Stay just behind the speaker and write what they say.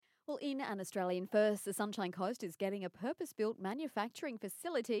Well, in an Australian first, the Sunshine Coast is getting a purpose built manufacturing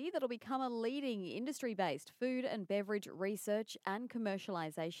facility that'll become a leading industry based food and beverage research and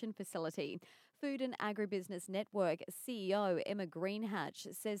commercialisation facility. Food and Agribusiness Network CEO Emma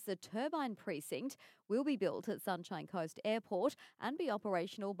Greenhatch says the turbine precinct will be built at Sunshine Coast Airport and be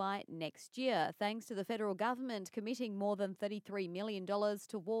operational by next year, thanks to the federal government committing more than $33 million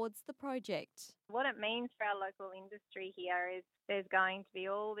towards the project. What it means for our local industry here is there's going to be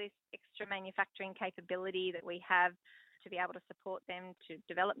all this extra manufacturing capability that we have to be able to support them to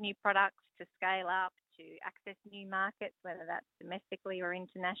develop new products, to scale up, to access new markets, whether that's domestically or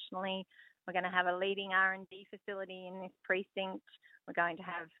internationally. We're going to have a leading R&D facility in this precinct. We're going to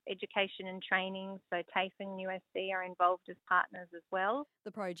have education and training, so TAFE and USC are involved as partners as well.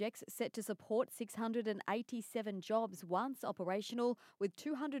 The project's set to support 687 jobs once operational, with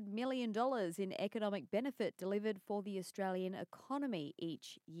 $200 million in economic benefit delivered for the Australian economy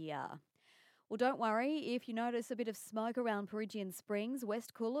each year. Well, don't worry if you notice a bit of smoke around Peregian Springs,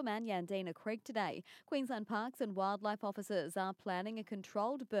 West Coolum and Yandina Creek today. Queensland Parks and Wildlife officers are planning a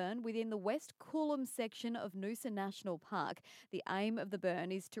controlled burn within the West Coolum section of Noosa National Park. The aim of the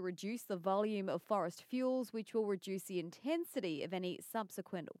burn is to reduce the volume of forest fuels, which will reduce the intensity of any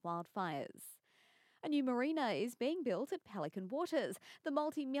subsequent wildfires. A new marina is being built at Pelican Waters. The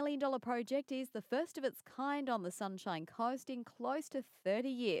multi-million-dollar project is the first of its kind on the Sunshine Coast in close to 30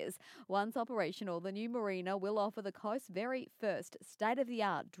 years. Once operational, the new marina will offer the coast's very first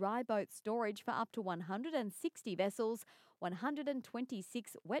state-of-the-art dry boat storage for up to 160 vessels,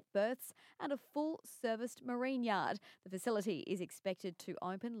 126 wet berths and a full-serviced marine yard. The facility is expected to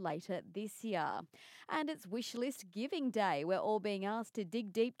open later this year. And it's Wishlist Giving Day. We're all being asked to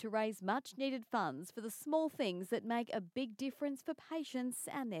dig deep to raise much-needed funds for the small things that make a big difference for patients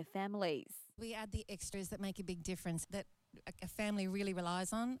and their families. We add the extras that make a big difference that a family really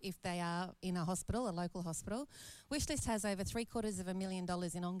relies on if they are in a hospital, a local hospital. Wishlist has over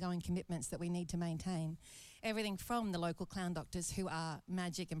 $750,000 in ongoing commitments that we need to maintain. Everything from the local clown doctors who are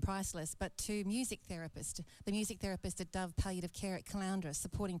magic and priceless, but to music therapists, the music therapist at Dove Palliative Care at Caloundra,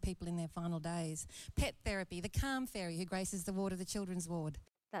 supporting people in their final days. Pet therapy, the Calm Fairy who graces the ward of the children's ward.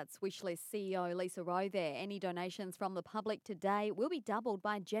 That's Wishlist CEO Lisa Rowe there. Any donations from the public today will be doubled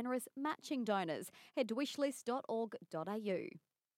by generous matching donors. Head to wishlist.org.au.